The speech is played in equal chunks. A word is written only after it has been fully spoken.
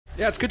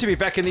Yeah, it's good to be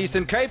back in the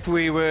Eastern Cape.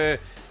 We were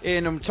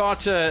in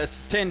Umtata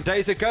 10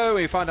 days ago.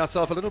 We find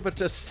ourselves a little bit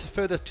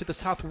further to the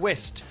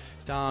southwest,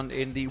 down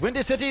in the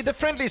windy city, the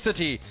friendly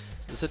city,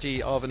 the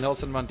city of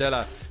Nelson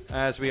Mandela,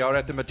 as we are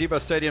at the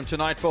Madibaz Stadium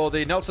tonight for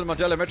the Nelson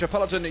Mandela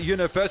Metropolitan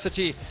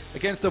University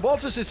against the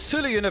Walter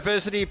Sisulu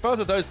University. Both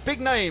of those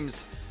big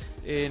names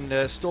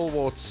in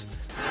stalwarts.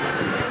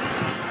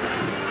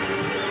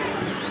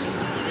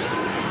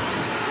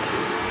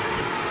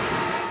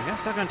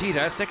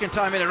 Sagandita, second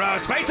time in a row,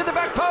 space in the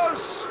back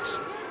post!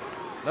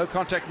 No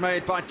contact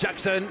made by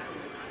Jackson.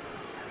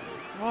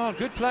 Oh,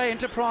 good play,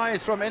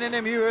 enterprise from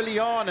NMMU early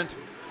on, and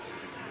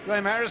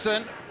Graham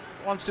Harrison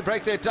wants to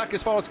break their duck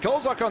as far as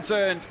goals are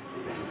concerned.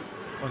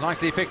 Well,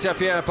 nicely picked up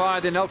here by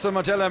the Nelson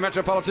Mandela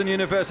Metropolitan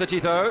University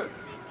though.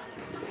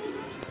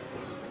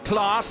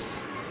 Class,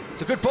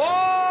 it's a good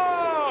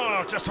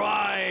ball! Just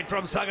wide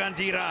from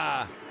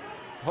Sagandira.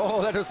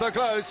 Oh, that was so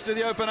close to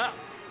the opener.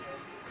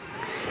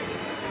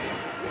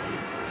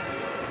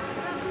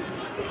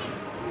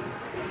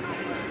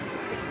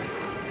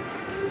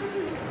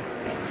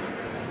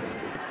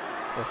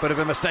 A bit of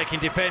a mistake in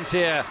defence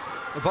here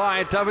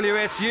by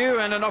WSU,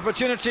 and an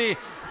opportunity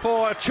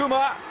for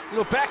Chuma.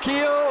 Little back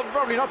heel,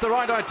 probably not the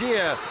right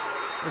idea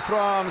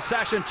from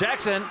Sash and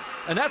Jackson,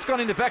 and that's gone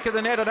in the back of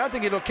the net. I don't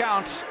think it'll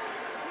count.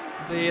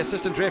 The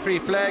assistant referee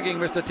flagging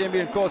Mr.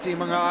 Tembi Nkosi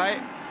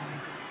Mangai.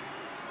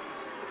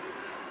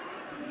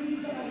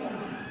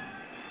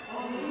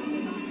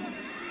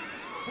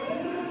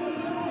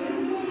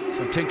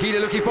 So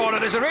Tinkita looking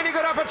forward. There's a really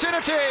good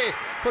opportunity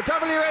for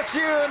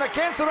WSU, and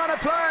against the run of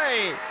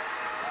play.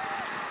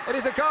 It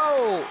is a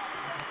goal.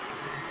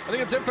 I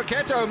think it's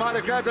Mfeketo might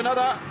have grabbed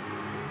another.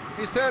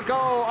 His third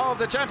goal of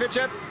the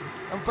championship.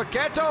 And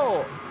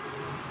Mfeketo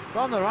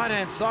from the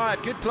right-hand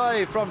side. Good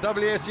play from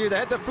WSU. They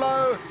had the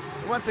flow.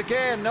 Once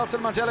again,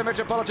 Nelson Mandela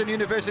Metropolitan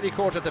University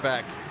caught at the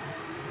back.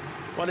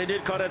 Well, he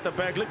did caught at the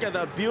back. Look at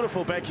that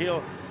beautiful back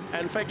heel.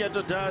 And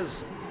Mfeketo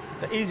does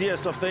the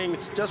easiest of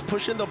things, just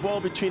pushing the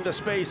ball between the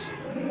space.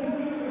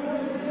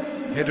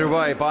 Headed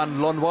away by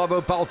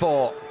Lonwabo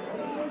Balfour.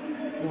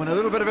 And a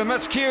little bit of a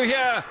miscue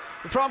here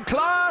from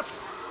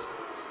Klaas.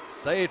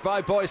 Saved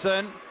by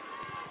Boyson.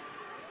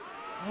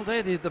 Well,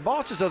 they're the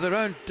masters of their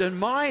own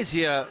demise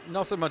here,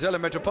 Nelson Mandela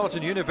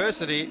Metropolitan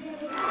University. You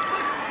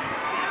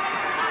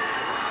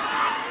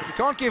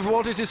can't give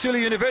Walter Sisulu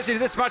University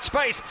this much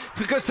space,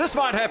 because this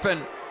might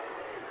happen.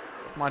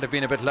 Might have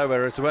been a bit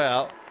lower as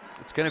well.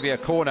 It's going to be a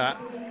corner.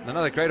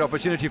 Another great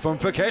opportunity from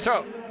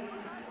Mfeketo.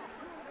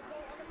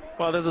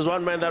 Well, this is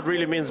one man that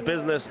really means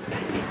business.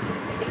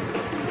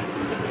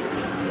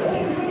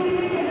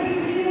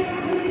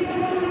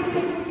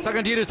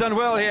 Sagandira's done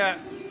well here.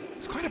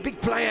 He's quite a big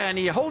player, and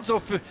he holds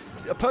off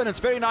opponents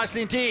very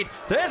nicely indeed.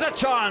 There's a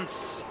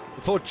chance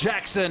for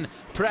Jackson,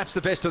 perhaps the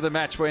best of the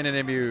match for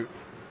NMMU.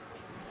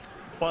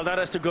 Well, that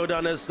has to go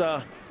down as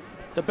the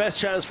best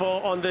chance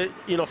for for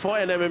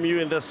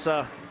NMMU in this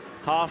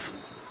half.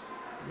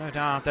 No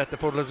doubt that the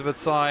Port Elizabeth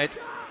side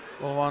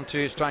will want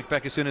to strike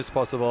back as soon as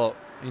possible.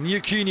 In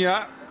New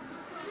Kenya,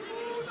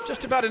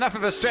 just about enough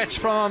of a stretch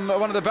from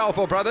one of the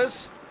Balfour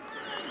brothers.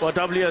 Well,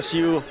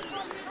 WSU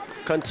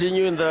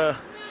continuing the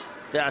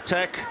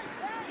attack.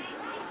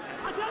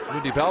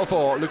 Rudy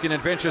Balfour looking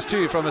adventurous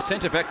too from a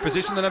centre-back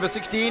position. The number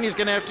 16 is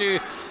going to have to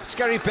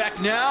scurry back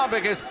now,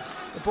 because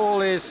the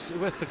ball is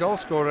with the goal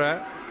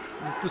scorer,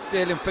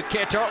 Kusel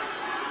Mfeketo.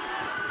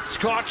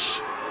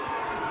 Scotch.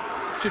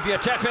 Should be a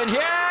tap in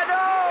here.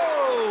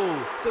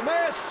 No! The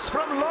miss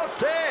from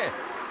Lose.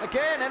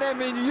 Again,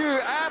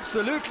 NMMU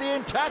absolutely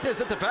in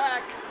tatters at the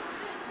back.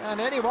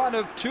 And any one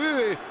of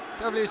two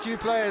WSU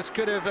players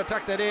could have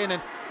tucked that in,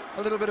 and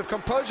a little bit of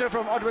composure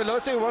from Odwe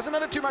Lose, who wasn't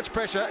under too much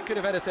pressure, could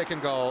have had a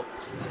second goal.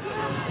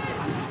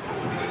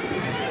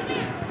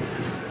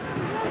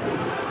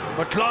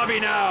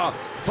 Maklabi now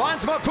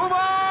finds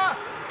Mapuma.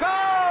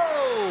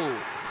 Goal!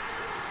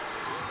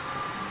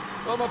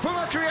 Well,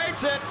 Mapuma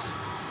creates it,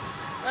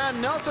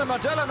 and Nelson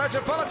Mandela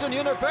Metropolitan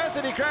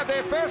University grabbed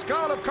their first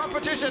goal of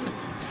competition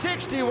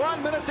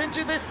 61 minutes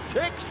into this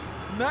sixth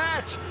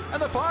match, and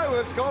the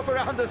fireworks go off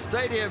around the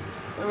stadium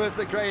with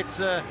the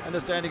great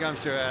understanding, I'm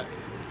sure.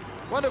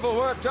 Wonderful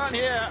work done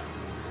here.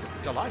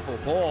 Delightful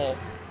ball.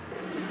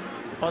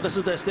 Well, this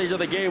is the stage of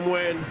the game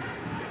when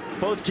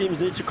both teams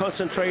need to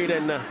concentrate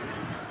and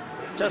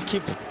just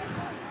keep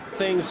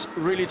things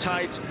really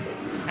tight.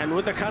 And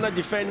with the kind of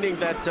defending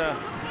that,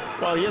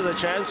 well, here's a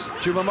chance.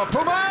 Chuma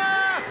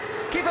Mapuma!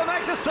 Keeper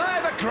makes a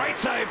save, a great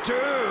save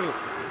too.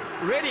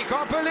 Really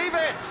can't believe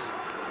it.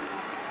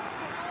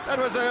 That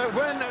was a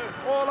win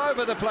all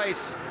over the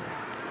place.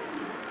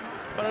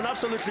 But an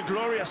absolutely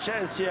glorious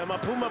chance here.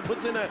 Mapuma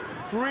puts in a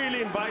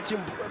really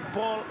inviting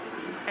ball,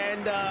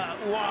 and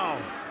wow.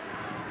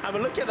 I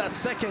mean, look at that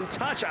second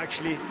touch,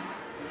 actually.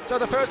 So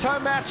the first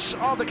home match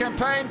of the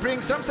campaign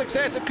brings some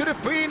success. It could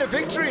have been a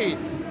victory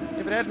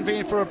if it hadn't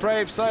been for a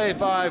brave save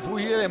by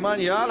Vuhile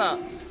Maniala.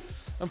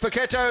 And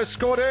Mfeketo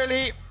scored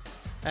early,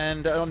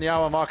 and on the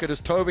hour mark it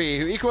is Toby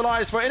who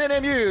equalised for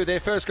NMMU, their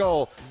first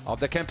goal of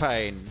the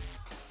campaign.